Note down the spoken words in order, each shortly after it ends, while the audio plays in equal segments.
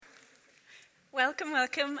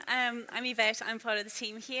Welcome. I'm Yvette. I'm part of the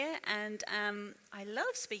team here, and I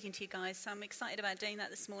love speaking to you guys, so I'm excited about doing that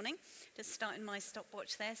this morning. Just starting my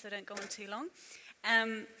stopwatch there so I don't go on too long.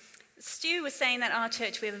 Stu was saying that our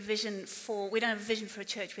church, we don't have a vision for a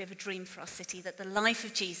church, we have a dream for our city, that the life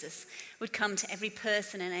of Jesus would come to every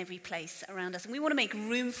person and every place around us. And we want to make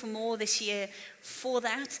room for more this year for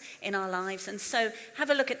that in our lives. And so have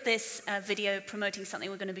a look at this video promoting something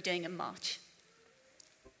we're going to be doing in March.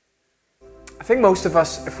 I think most of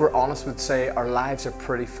us, if we're honest, would say our lives are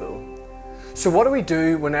pretty full. So what do we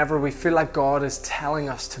do whenever we feel like God is telling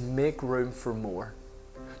us to make room for more?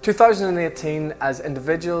 2018, as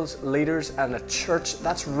individuals, leaders, and a church,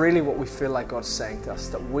 that's really what we feel like God's saying to us,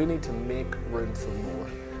 that we need to make room for more.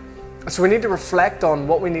 So we need to reflect on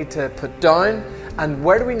what we need to put down and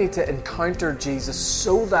where do we need to encounter Jesus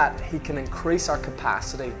so that He can increase our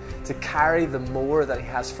capacity to carry the more that He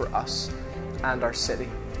has for us and our city.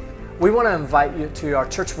 We want to invite you to our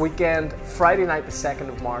church weekend, Friday night the 2nd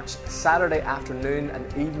of March, Saturday afternoon and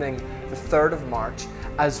evening the 3rd of March,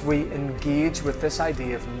 as we engage with this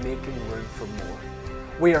idea of making room for more.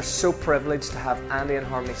 We are so privileged to have Andy and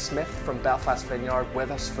Harmony Smith from Belfast Vineyard with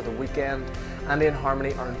us for the weekend. Andy and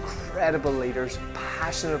Harmony are incredible leaders,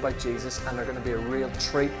 passionate about Jesus, and are going to be a real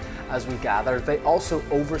treat as we gather. They also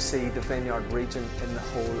oversee the Vineyard region in the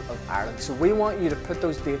whole of Ireland. So we want you to put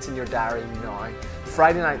those dates in your diary now.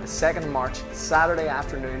 Friday night the 2nd of March, Saturday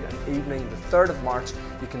afternoon and evening the 3rd of March.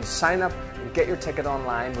 You can sign up and get your ticket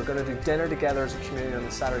online. We're going to do dinner together as a community on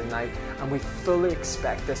the Saturday night, and we fully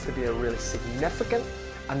expect this to be a really significant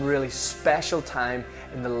and really special time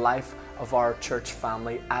in the life of our church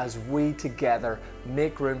family as we together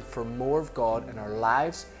make room for more of God in our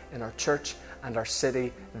lives, in our church and our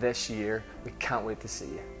city this year. We can't wait to see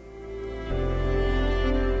you.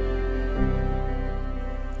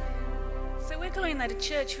 So we're calling that a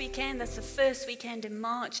church weekend. That's the first weekend in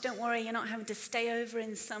March. Don't worry, you're not having to stay over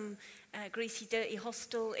in some greasy, dirty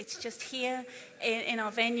hostel. It's just here in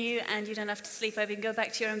our venue, and you don't have to sleep over. You can go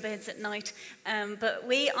back to your own beds at night. But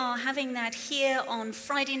we are having that here on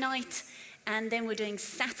Friday night, and then we're doing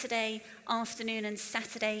Saturday afternoon and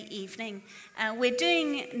Saturday evening. We're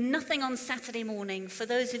doing nothing on Saturday morning for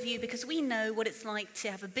those of you, because we know what it's like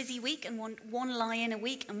to have a busy week and want one lie-in a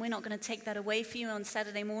week, and we're not going to take that away from you on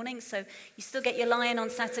Saturday morning. So you still get your lie-in on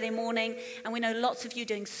Saturday morning, and we know lots of you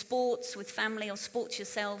doing sports with family or sports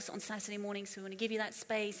yourselves on Saturday morning, so we want to give you that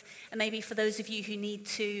space. And maybe for those of you who need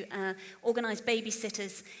to organise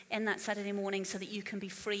babysitters in that Saturday morning so that you can be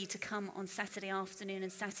free to come on Saturday afternoon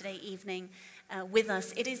and Saturday evening with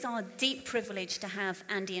us. It is our deep privilege to have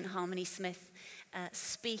Andy and Harmony Smith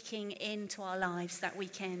speaking into our lives that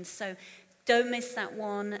weekend. So don't miss that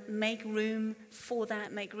one. Make room for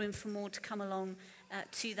that. Make room for more to come along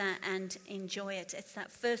to that and enjoy it. It's that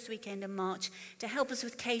first weekend in March. To help us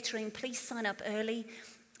with catering, please sign up early.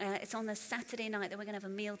 It's on the Saturday night that we're going to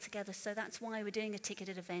have a meal together, so that's why we're doing a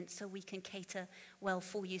ticketed event, so we can cater well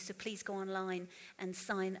for you. So please go online and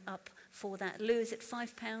sign up for that. Lou, is it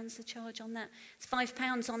 £5 the charge on that? It's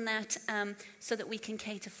 £5 on that, so that we can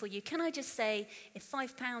cater for you. Can I just say, if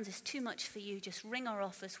 £5 is too much for you, just ring our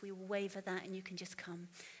office. We will waiver that, and you can just come.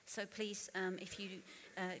 So please, if you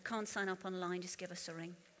can't sign up online, just give us a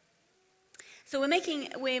ring. So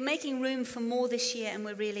we're making room for more this year, and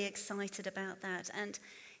we're really excited about that. And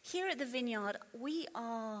here at the Vineyard, we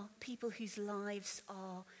are people whose lives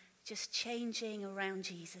are just changing around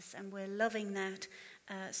Jesus, and we're loving that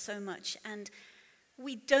so much. And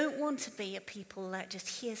we don't want to be a people that just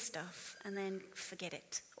hear stuff and then forget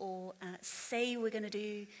it, or say we're going to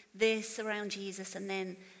do this around Jesus and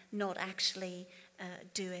then not actually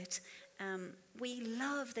do it. We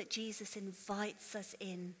love that Jesus invites us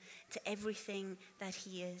in to everything that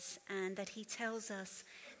He is, and that He tells us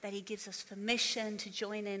that He gives us permission to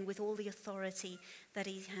join in with all the authority that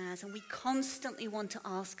He has. And we constantly want to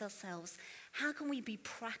ask ourselves, how can we be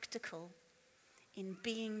practical in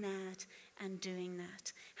being that and doing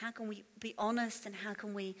that? How can we be honest, and how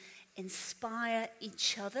can we inspire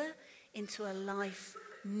each other into a life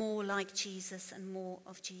more like Jesus and more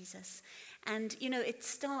of Jesus? And, you know, it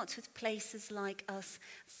starts with places like us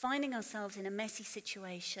finding ourselves in a messy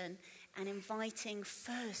situation and inviting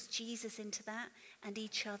first Jesus into that and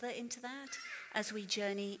each other into that as we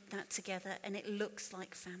journey that together, and it looks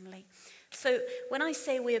like family. So when I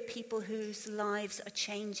say we're people whose lives are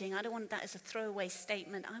changing, I don't want that as a throwaway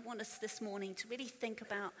statement. I want us this morning to really think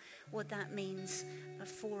about what that means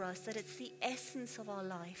for us, that it's the essence of our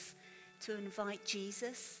life to invite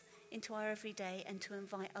Jesus into our everyday and to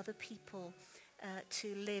invite other people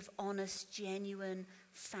to live honest, genuine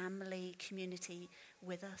family community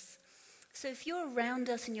with us. So if you're around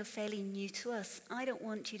us and you're fairly new to us, I don't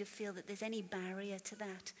want you to feel that there's any barrier to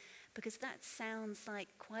that, because that sounds like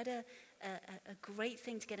quite a great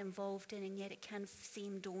thing to get involved in, and yet it can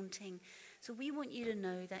seem daunting. So we want you to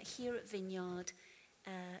know that here at Vineyard,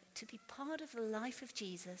 to be part of the life of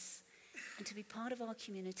Jesus and to be part of our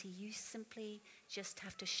community, you simply just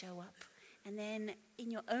have to show up. And then in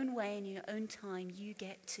your own way, in your own time, you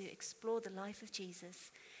get to explore the life of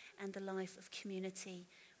Jesus and the life of community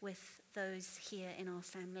with those here in our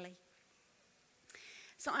family.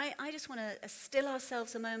 So I just want to still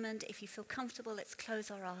ourselves a moment. If you feel comfortable, let's close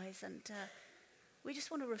our eyes. And we just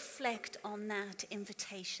want to reflect on that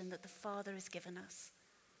invitation that the Father has given us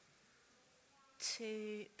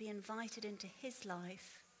to be invited into his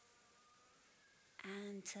life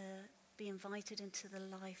and to be invited into the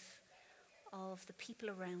life of the people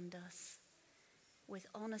around us with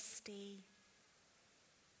honesty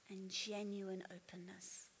and genuine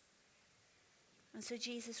openness. And so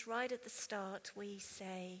Jesus, right at the start, we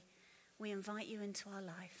say, we invite you into our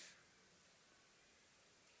life.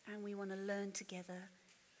 And we want to learn together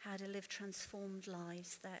how to live transformed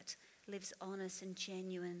lives that lives honest and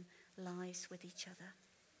genuine lives with each other.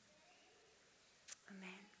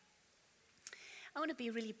 Amen. I want to be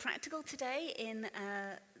really practical today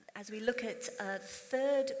as we look at the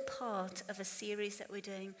third part of a series that we're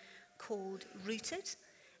doing called Rooted.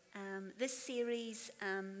 This series,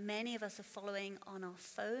 many of us are following on our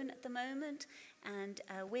phone at the moment, and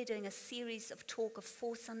we're doing a series of talk of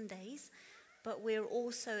 4 Sundays, but we're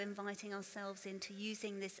also inviting ourselves into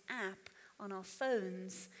using this app on our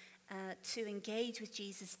phones to engage with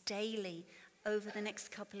Jesus daily over the next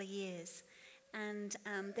couple of years. And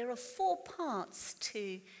there are 4 parts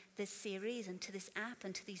to this series and to this app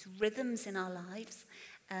and to these rhythms in our lives.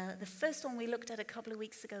 The first one we looked at a couple of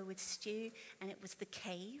weeks ago with Stu, and it was the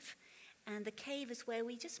cave. And the cave is where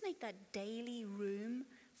we just make that daily room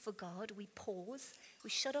for God. We pause, we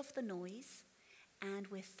shut off the noise, and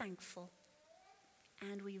we're thankful.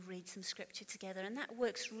 And we read some scripture together. And that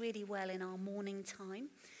works really well in our morning time,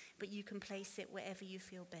 but you can place it wherever you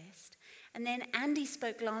feel best. And then Andy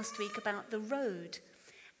spoke last week about the road.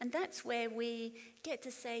 And that's where we get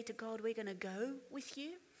to say to God, we're going to go with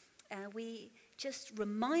you. We just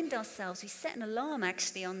remind ourselves, we set an alarm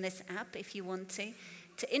actually on this app if you want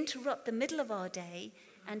to interrupt the middle of our day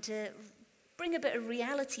and to bring a bit of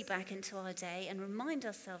reality back into our day and remind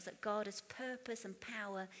ourselves that God has purpose and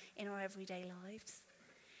power in our everyday lives.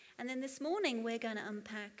 And then this morning we're going to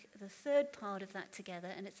unpack the third part of that together,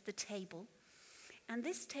 and it's the table. And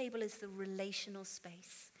this table is the relational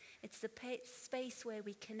space. It's the space where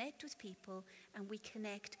we connect with people and we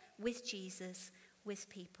connect with Jesus, with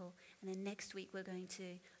people. And then next week we're going to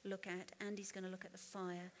Andy's going to look at the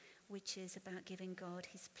fire, which is about giving God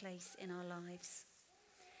his place in our lives.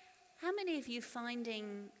 How many of you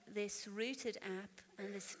finding this Rooted app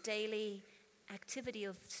and this daily activity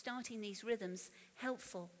of starting these rhythms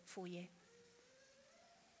helpful for you?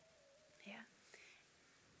 Yeah.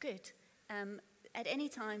 Good. At any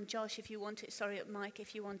time, Josh, if you want to, Mike,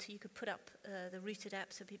 if you want to, you could put up the Rooted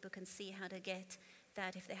app so people can see how to get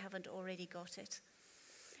that if they haven't already got it.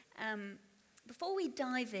 Before we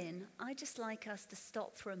dive in, I'd just like us to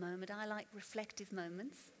stop for a moment. I like reflective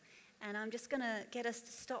moments. And I'm just going to get us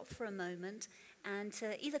to stop for a moment and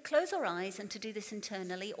to either close our eyes and to do this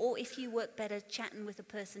internally, or if you work better chatting with the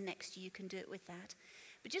person next to you, you can do it with that.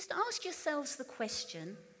 But just ask yourselves the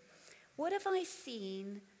question, what have I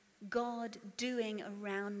seen God doing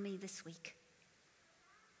around me this week?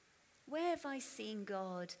 Where have I seen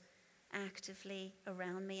God actively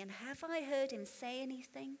around me? And have I heard him say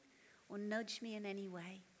anything or nudge me in any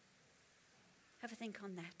way? Have a think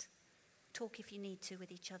on that. Talk if you need to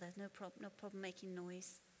with each other. No problem making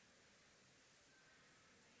noise.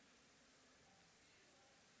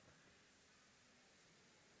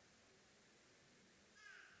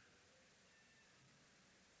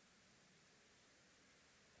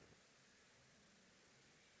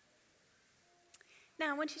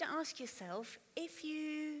 Now, I want you to ask yourself, if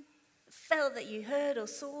you felt that you heard or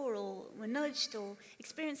saw or were nudged or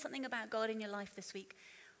experienced something about God in your life this week,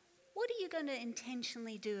 what are you going to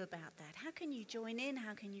intentionally do about that? How can you join in?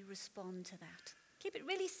 How can you respond to that? Keep it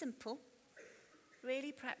really simple,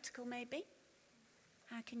 really practical maybe.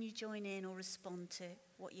 How can you join in or respond to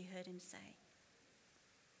what you heard him say?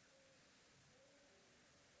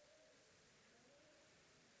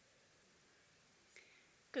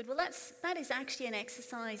 Good. Well, that is actually an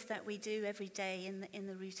exercise that we do every day in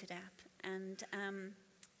the Rooted app. And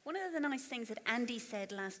one of the nice things that Andy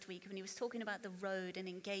said last week when he was talking about the road and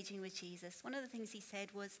engaging with Jesus, one of the things he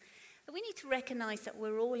said was that we need to recognize that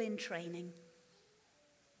we're all in training.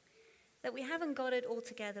 that we haven't got it all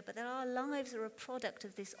together, but that our lives are a product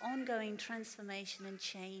of this ongoing transformation and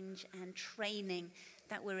change and training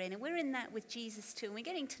that we're in. And we're in that with Jesus too, and we're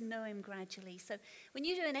getting to know him gradually. So when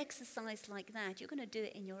you do an exercise like that, you're going to do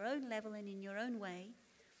it in your own level and in your own way.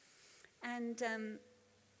 And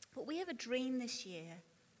but we have a dream this year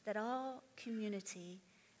that our community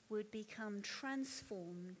would become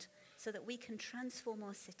transformed so that we can transform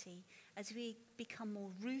our city as we become more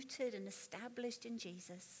rooted and established in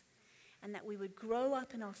Jesus, and that we would grow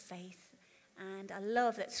up in our faith. And I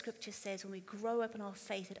love that scripture says when we grow up in our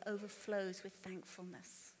faith, it overflows with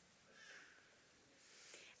thankfulness.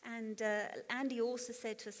 And Andy also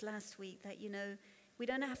said to us last week that, we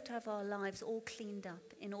don't have to have our lives all cleaned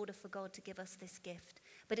up in order for God to give us this gift.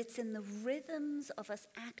 But it's in the rhythms of us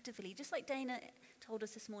actively, just like Dana told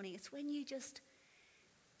us this morning, it's when you just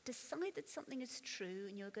decide that something is true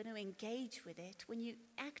and you're going to engage with it. When you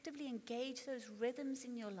actively engage those rhythms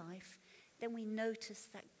in your life, then we notice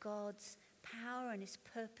that God's power and his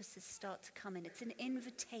purposes start to come in. It's an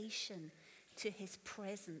invitation to his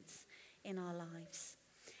presence in our lives.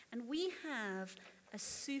 And we have a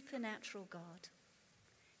supernatural God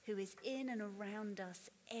who is in and around us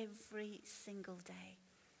every single day.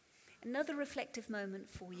 Another reflective moment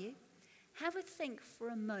for you. Have a think for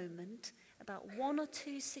a moment about one or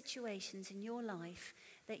two situations in your life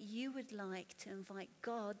that you would like to invite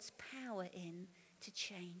God's power in to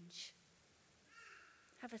change.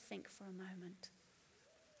 Have a think for a moment.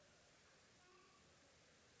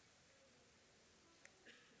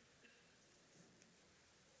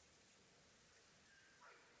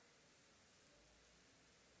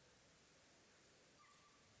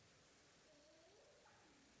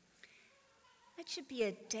 It should be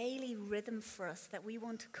a daily rhythm for us that we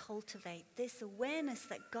want to cultivate, this awareness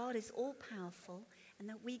that God is all-powerful and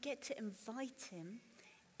that we get to invite him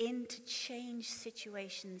in to change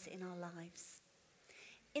situations in our lives.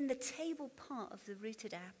 In the table part of the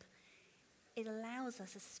Rooted app, it allows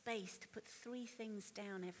us a space to put 3 things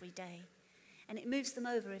down every day. And it moves them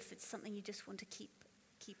over if it's something you just want to keep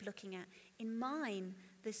looking at. In mine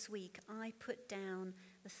this week, I put down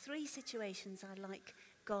the 3 situations I'd like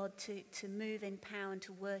God to move in power and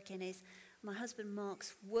to work in is my husband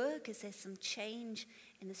Mark's work, as there's some change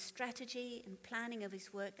in the strategy and planning of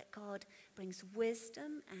his work, that God brings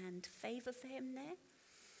wisdom and favor for him there.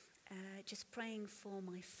 Just praying for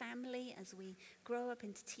my family as we grow up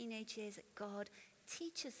into teenage years, that God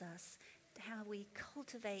teaches us how we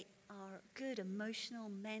cultivate our good emotional,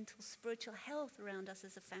 mental, spiritual health around us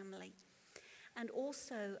as a family. And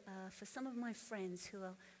also for some of my friends who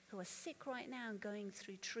are sick right now and going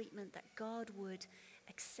through treatment, that God would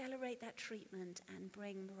accelerate that treatment and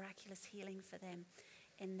bring miraculous healing for them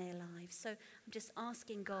in their lives. So I'm just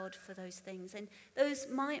asking God for those things. And those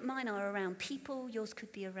mine are around people. Yours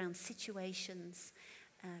could be around situations,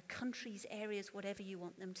 countries, areas, whatever you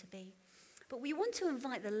want them to be. But we want to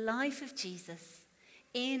invite the life of Jesus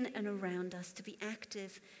in and around us to be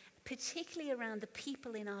active, particularly around the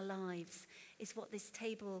people in our lives, is what this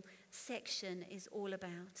table section is all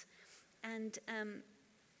about. And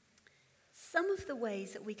some of the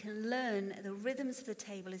ways that we can learn the rhythms of the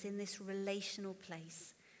table is in this relational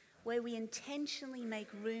place, where we intentionally make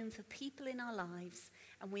room for people in our lives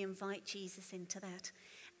and we invite Jesus into that.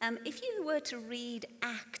 If you were to read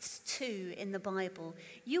Acts 2 in the Bible,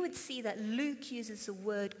 you would see that Luke uses the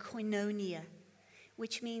word koinonia,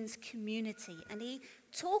 which means community. And he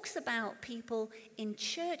talks about people in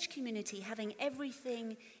church community having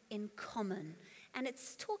everything in common. And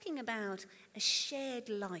it's talking about a shared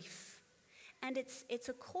life. And it's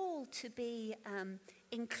a call to be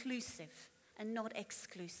inclusive and not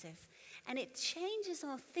exclusive. And it changes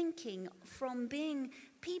our thinking from being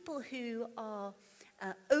people who are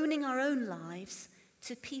owning our own lives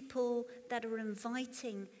to people that are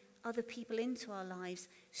inviting other people into our lives,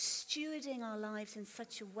 stewarding our lives in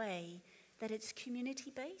such a way that it's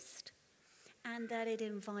community-based and that it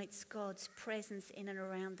invites God's presence in and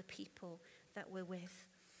around the people that we're with.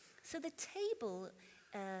 So the table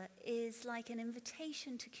is like an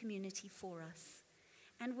invitation to community for us.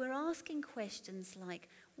 And we're asking questions like,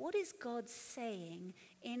 what is God saying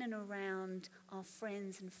in and around our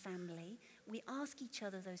friends and family? We ask each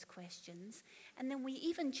other those questions. And then we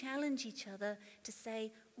even challenge each other to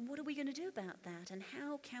say, what are we going to do about that? And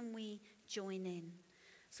how can we join in?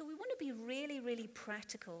 So we want to be really, really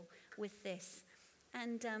practical with this.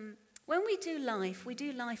 And when we do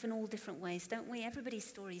life in all different ways, don't we? Everybody's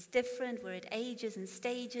story is different. We're at ages and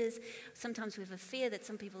stages. Sometimes we have a fear that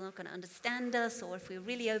some people are not going to understand us, or if we're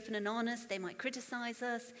really open and honest, they might criticize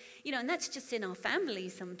us. And that's just in our family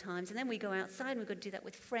sometimes. And then we go outside and we've got to do that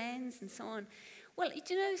with friends and so on. Well,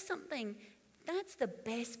 do you know something? That's the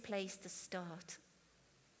best place to start.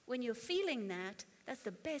 When you're feeling that, that's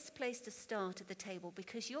the best place to start at the table,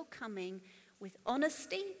 because you're coming with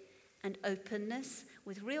honesty and openness,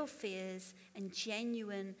 with real fears and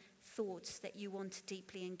genuine thoughts that you want to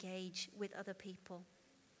deeply engage with other people.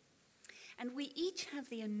 And we each have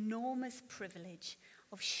the enormous privilege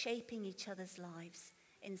of shaping each other's lives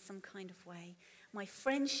in some kind of way. My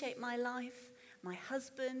friends shape my life. My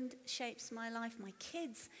husband shapes my life. My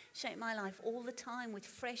kids shape my life all the time with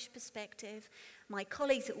fresh perspective. My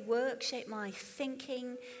colleagues at work shape my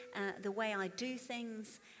thinking, the way I do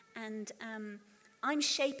things. And I'm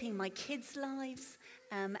shaping my kids' lives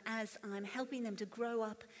as I'm helping them to grow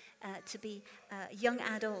up to be young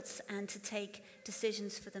adults and to take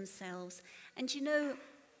decisions for themselves. And you know,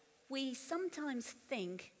 we sometimes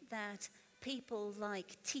think that people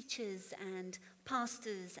like teachers and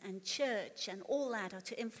pastors and church and all that are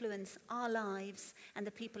to influence our lives and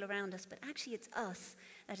the people around us, but actually it's us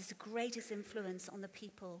that is the greatest influence on the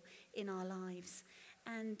people in our lives.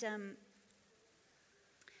 And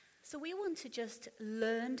so we want to just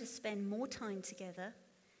learn to spend more time together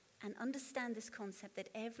and understand this concept that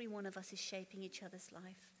every one of us is shaping each other's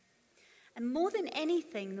life. And more than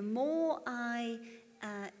anything, the more I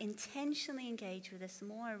intentionally engage with this, the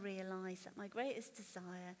more I realize that my greatest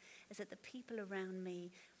desire is that the people around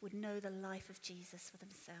me would know the life of Jesus for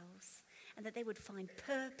themselves, and that they would find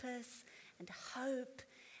purpose and hope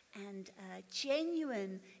and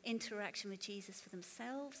genuine interaction with Jesus for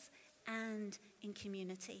themselves and in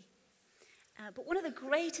community. But one of the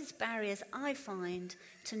greatest barriers I find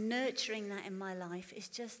to nurturing that in my life is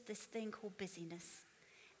just this thing called busyness.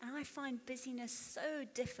 And I find busyness so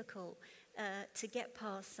difficult to get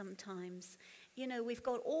past sometimes. You know, we've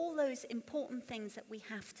got all those important things that we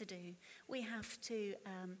have to do. We have to,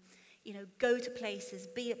 go to places,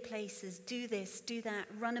 be at places, do this, do that,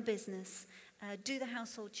 run a business, do the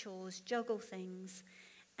household chores, juggle things.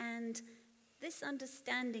 And this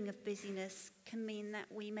understanding of busyness can mean that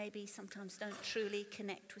we maybe sometimes don't truly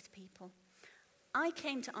connect with people. I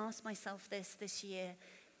came to ask myself this year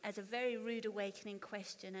as a very rude awakening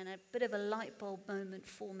question and a bit of a light bulb moment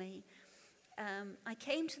for me. I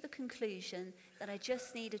came to the conclusion that I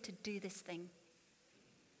just needed to do this thing.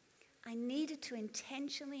 I needed to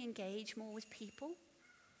intentionally engage more with people,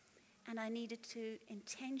 and I needed to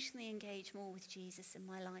intentionally engage more with Jesus in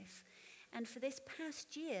my life. And for this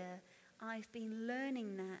past year, I've been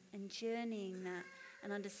learning that and journeying that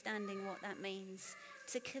and understanding what that means.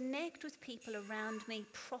 To connect with people around me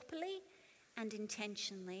properly and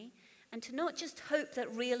intentionally, and to not just hope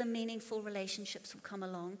that real and meaningful relationships will come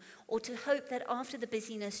along, or to hope that after the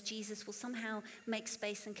busyness, Jesus will somehow make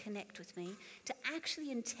space and connect with me, to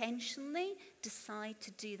actually intentionally decide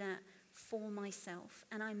to do that for myself.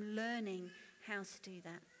 And I'm learning how to do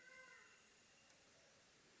that.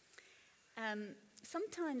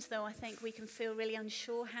 Sometimes, though, I think we can feel really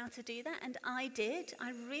unsure how to do that, and I did.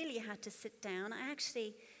 I really had to sit down. I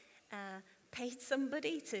actually paid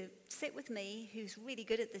somebody to sit with me who's really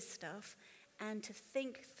good at this stuff and to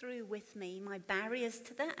think through with me my barriers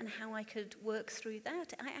to that and how I could work through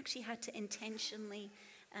that. I actually had to intentionally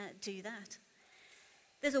do that.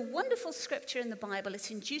 There's a wonderful scripture in the Bible.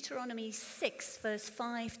 It's in Deuteronomy 6, verse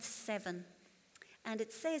 5 to 7. And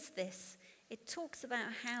it says this. It talks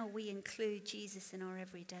about how we include Jesus in our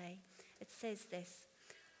everyday. It says this: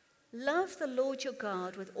 "Love the Lord your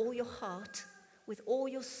God with all your heart, with all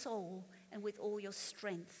your soul, and with all your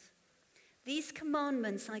strength. These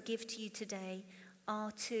commandments I give to you today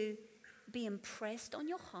are to be impressed on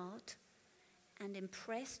your heart and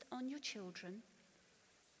impressed on your children.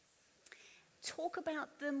 Talk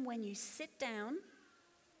about them when you sit down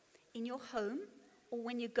in your home, or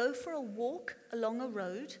when you go for a walk along a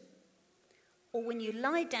road, or when you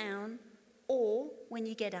lie down, or when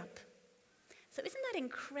you get up." So isn't that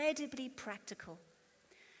incredibly practical?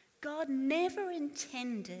 God never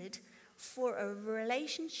intended for a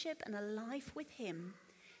relationship and a life with him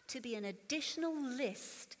to be an additional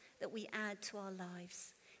list that we add to our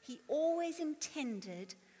lives. He always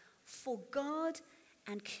intended for God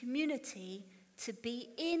and community to be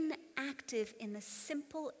active in the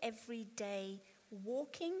simple, everyday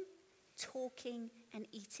walking, talking, and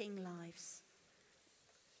eating lives.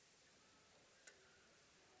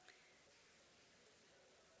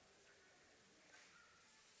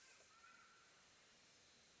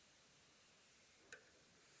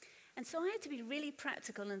 And so I had to be really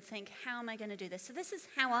practical and think, how am I going to do this? So this is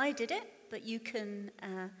how I did it, but you can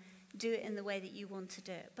do it in the way that you want to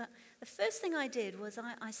do it. But the first thing I did was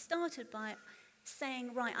I started by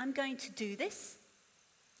saying, right, I'm going to do this.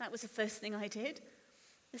 That was the first thing I did.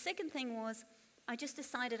 The second thing was, I just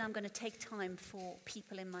decided I'm going to take time for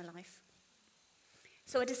people in my life.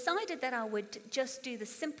 So I decided that I would just do the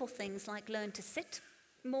simple things like learn to sit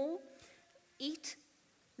more, eat,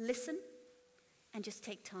 listen, and just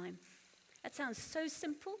take time. That sounds so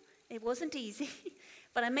simple. It wasn't easy,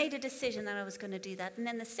 but I made a decision that I was going to do that. And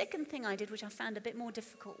then the second thing I did, which I found a bit more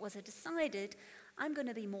difficult, was I decided I'm going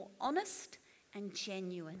to be more honest and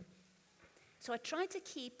genuine. So I tried to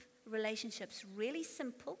keep relationships really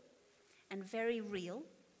simple and very real.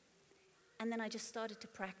 And then I just started to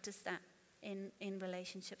practice that in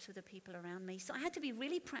relationships with the people around me. So I had to be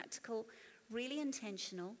really practical, really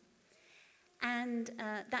intentional. And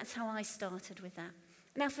that's how I started with that.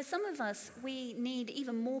 Now, for some of us, we need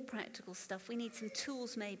even more practical stuff. We need some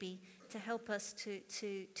tools maybe to help us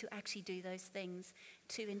to actually do those things,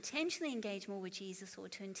 to intentionally engage more with Jesus or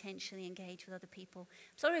to intentionally engage with other people.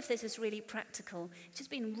 Sorry if this is really practical. It's just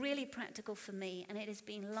been really practical for me, and it has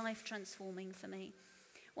been life-transforming for me.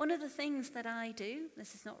 One of the things that I do,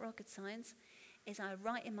 this is not rocket science, is I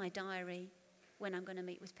write in my diary when I'm going to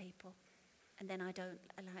meet with people, and then I don't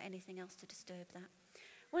allow anything else to disturb that.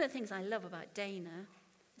 One of the things I love about Dana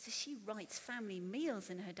is that she writes family meals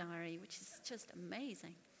in her diary, which is just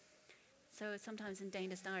amazing. So sometimes in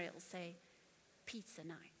Dana's diary it will say, pizza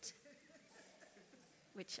night,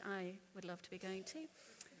 which I would love to be going to.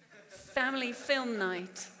 Family film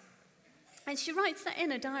night. And she writes that in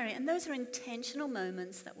her diary, and those are intentional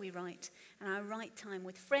moments that we write. And I write time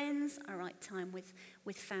with friends, I write time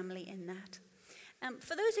with family in that.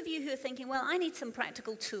 For those of you who are thinking, well, I need some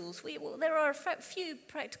practical tools, there are a few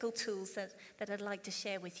practical tools that I'd like to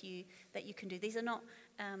share with you that you can do. These are not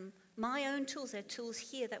my own tools, they're tools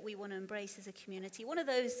here that we want to embrace as a community. One of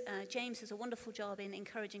those, James does a wonderful job in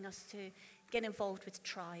encouraging us to get involved with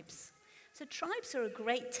tribes. So tribes are a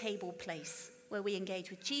great table place where we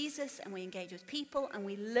engage with Jesus and we engage with people and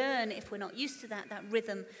we learn, if we're not used to that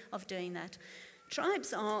rhythm of doing that.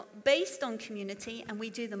 Tribes are based on community and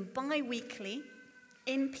we do them bi-weekly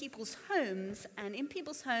in people's homes, and in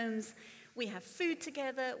people's homes we have food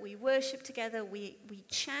together, we worship together, we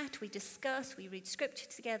chat, we discuss, we read scripture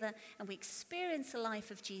together, and we experience the life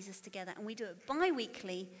of Jesus together. And we do it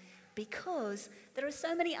bi-weekly because there are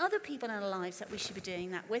so many other people in our lives that we should be doing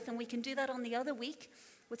that with, and we can do that on the other week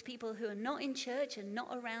with people who are not in church and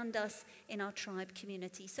not around us in our tribe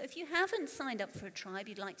community. So if you haven't signed up for a tribe,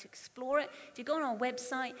 you'd like to explore it, if you go on our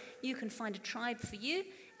website, you can find a tribe for you,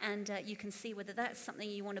 and you can see whether that's something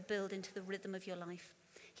you want to build into the rhythm of your life.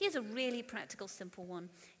 Here's a really practical, simple one.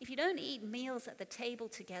 If you don't eat meals at the table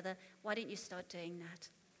together, why don't you start doing that?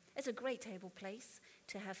 It's a great table place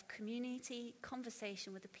to have community,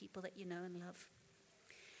 conversation with the people that you know and love.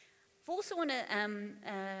 I also want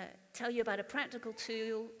to tell you about a practical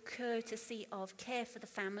tool, courtesy of Care for the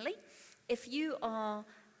Family. If you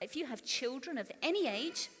have children of any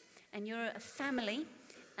age and you're a family,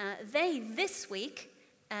 they this week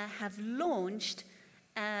have launched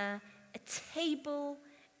a table,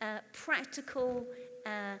 practical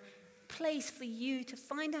place for you to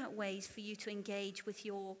find out ways for you to engage with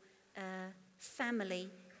your family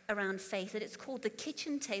around faith. And it's called the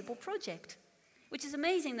Kitchen Table Project, which is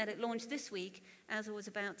amazing that it launched this week as I was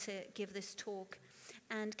about to give this talk.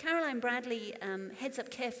 And Caroline Bradley heads up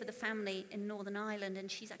Care for the Family in Northern Ireland, and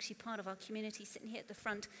she's actually part of our community sitting here at the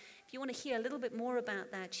front. If you want to hear a little bit more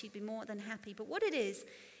about that, she'd be more than happy. But what it is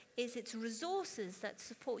it's resources that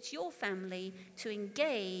supports your family to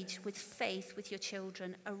engage with faith with your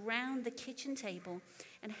children around the kitchen table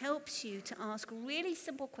and helps you to ask really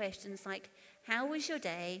simple questions like, how was your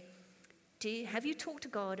day? Have you talked to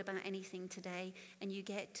God about anything today? And you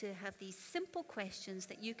get to have these simple questions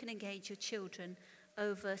that you can engage your children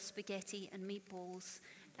over spaghetti and meatballs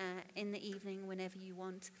in the evening whenever you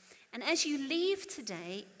want. And as you leave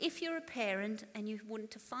today, if you're a parent and you want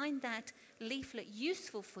to find that leaflet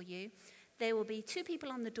useful for you, there will be 2 people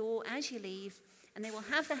on the door as you leave, and they will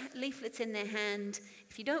have the leaflets in their hand.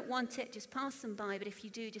 If you don't want it, just pass them by, but if you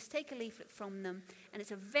do, just take a leaflet from them. And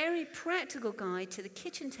it's a very practical guide to the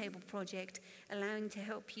Kitchen Table Project, allowing to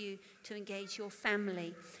help you to engage your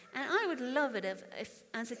family. And I would love it if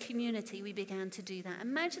as a community, we began to do that.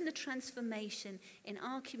 Imagine the transformation in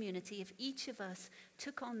our community if each of us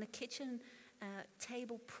took on the Kitchen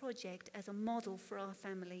Table Project as a model for our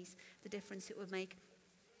families, the difference it would make.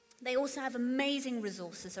 They also have amazing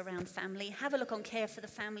resources around family. Have a look on Care for the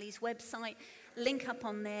Family's website, link up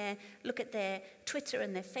on there, look at their Twitter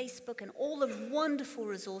and their Facebook and all the wonderful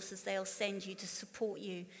resources they'll send you to support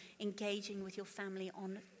you engaging with your family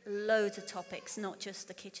on loads of topics, not just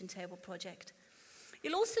the Kitchen Table Project.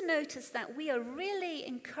 You'll also notice that we are really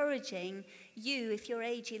encouraging you, if you're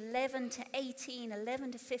age 11 to 18,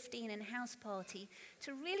 11 to 15 in house party,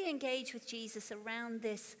 to really engage with Jesus around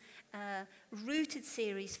this Rooted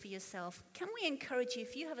series for yourself. Can we encourage you,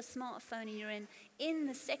 if you have a smartphone and you're in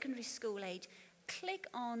the secondary school age, click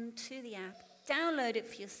on to the app, download it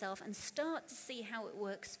for yourself and start to see how it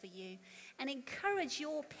works for you. And encourage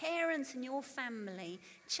your parents and your family,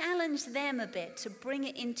 challenge them a bit to bring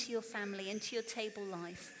it into your family, into your table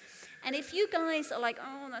life. And if you guys are like,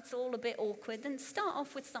 oh, that's all a bit awkward, then start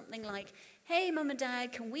off with something like, hey, Mum and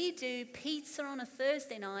Dad, can we do pizza on a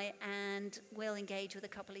Thursday night and we'll engage with a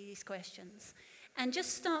couple of these questions. And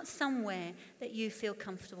just start somewhere that you feel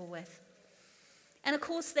comfortable with. And of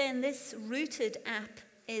course then this Rooted app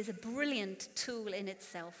is a brilliant tool in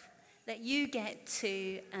itself that you get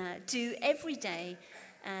to do every day,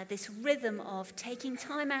 this rhythm of taking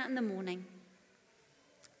time out in the morning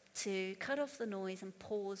to cut off the noise and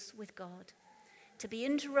pause with God, to be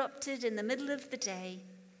interrupted in the middle of the day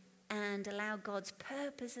and allow God's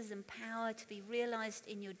purposes and power to be realized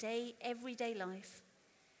in your everyday life.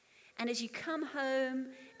 And as you come home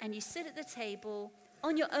and you sit at the table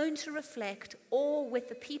on your own to reflect, or with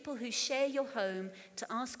the people who share your home to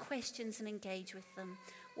ask questions and engage with them.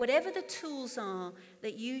 Whatever the tools are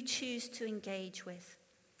that you choose to engage with,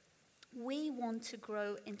 we want to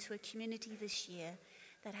grow into a community this year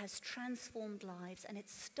that has transformed lives, and it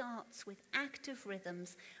starts with active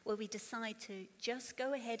rhythms where we decide to just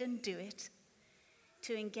go ahead and do it,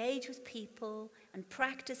 to engage with people and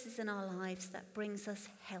practices in our lives that brings us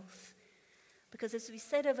health. Because as we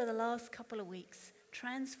said over the last couple of weeks,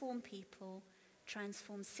 transform people,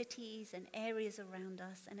 transform cities and areas around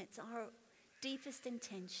us, and it's our deepest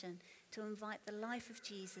intention to invite the life of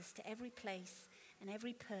Jesus to every place and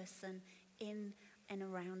every person in and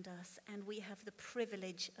around us, and we have the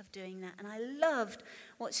privilege of doing that. And I loved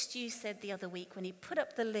what Stu said the other week when he put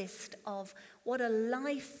up the list of what a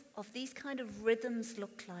life of these kind of rhythms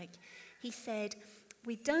look like. He said,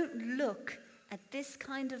 we don't look at this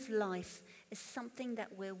kind of life as something that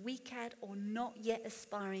we're weak at or not yet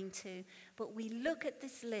aspiring to, but we look at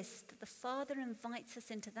this list that the Father invites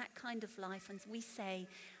us into that kind of life, and we say,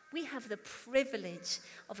 we have the privilege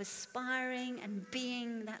of aspiring and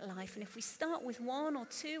being that life. And if we start with 1 or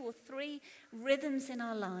 2 or 3 rhythms in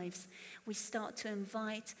our lives, we start to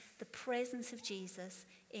invite the presence of Jesus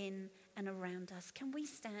in and around us. Can we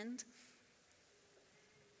stand?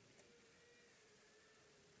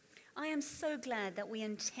 I am so glad that we're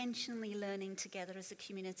intentionally learning together as a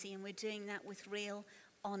community, and we're doing that with real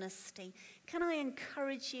honesty. Can I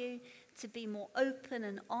encourage you to be more open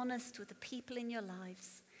and honest with the people in your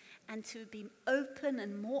lives, and to be open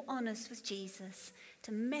and more honest with Jesus,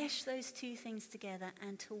 to mesh those two things together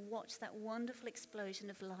and to watch that wonderful explosion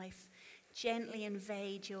of life gently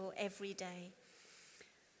invade your everyday.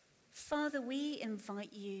 Father, we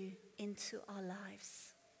invite you into our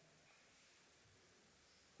lives.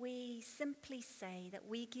 We simply say that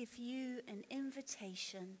we give you an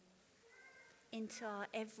invitation into our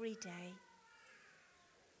everyday.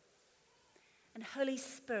 And Holy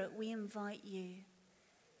Spirit, we invite you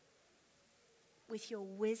with your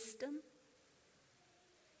wisdom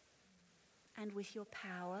and with your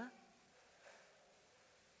power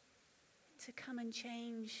to come and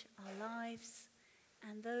change our lives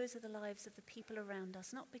and those are the lives of the people around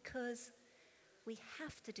us, not because we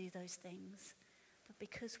have to do those things, but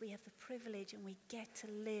because we have the privilege and we get to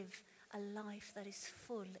live a life that is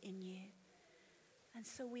full in you. And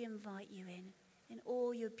so we invite you in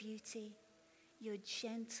all your beauty, your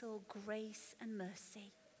gentle grace and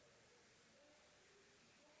mercy.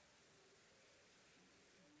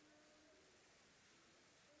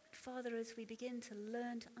 Father, as we begin to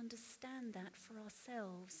learn to understand that for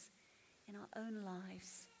ourselves in our own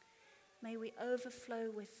lives, may we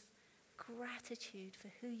overflow with gratitude for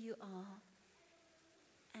who you are.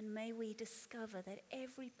 And may we discover that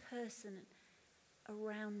every person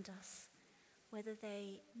around us, whether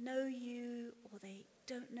they know you or they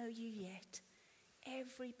don't know you yet,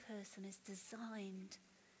 every person is designed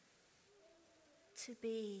to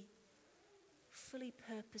be fully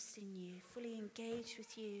purposed in you, fully engaged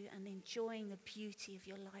with you and enjoying the beauty of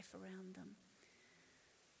your life around them.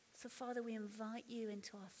 So Father, we invite you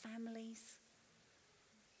into our families.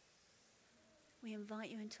 We invite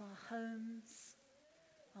you into our homes,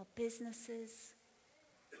 our businesses,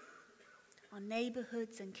 our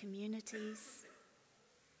neighborhoods and communities.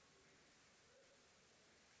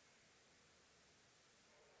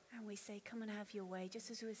 And we say, come and have your way, just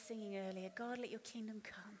as we were singing earlier. God, let your kingdom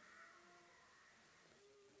come.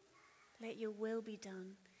 Let your will be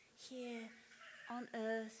done here on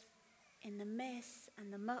earth in the mess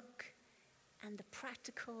and the muck and the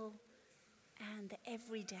practical and the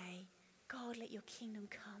everyday. God, let your kingdom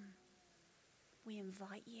come. We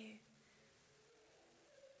invite you.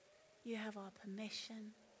 You have our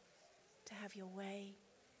permission to have your way.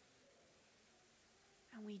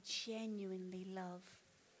 And we genuinely love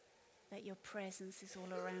that your presence is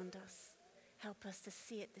all around us. Help us to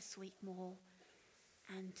see it this week more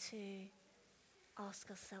and to ask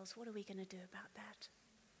ourselves, what are we going to do about that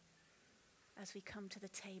as we come to the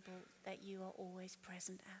table that you are always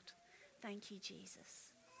present at? Thank you, Jesus.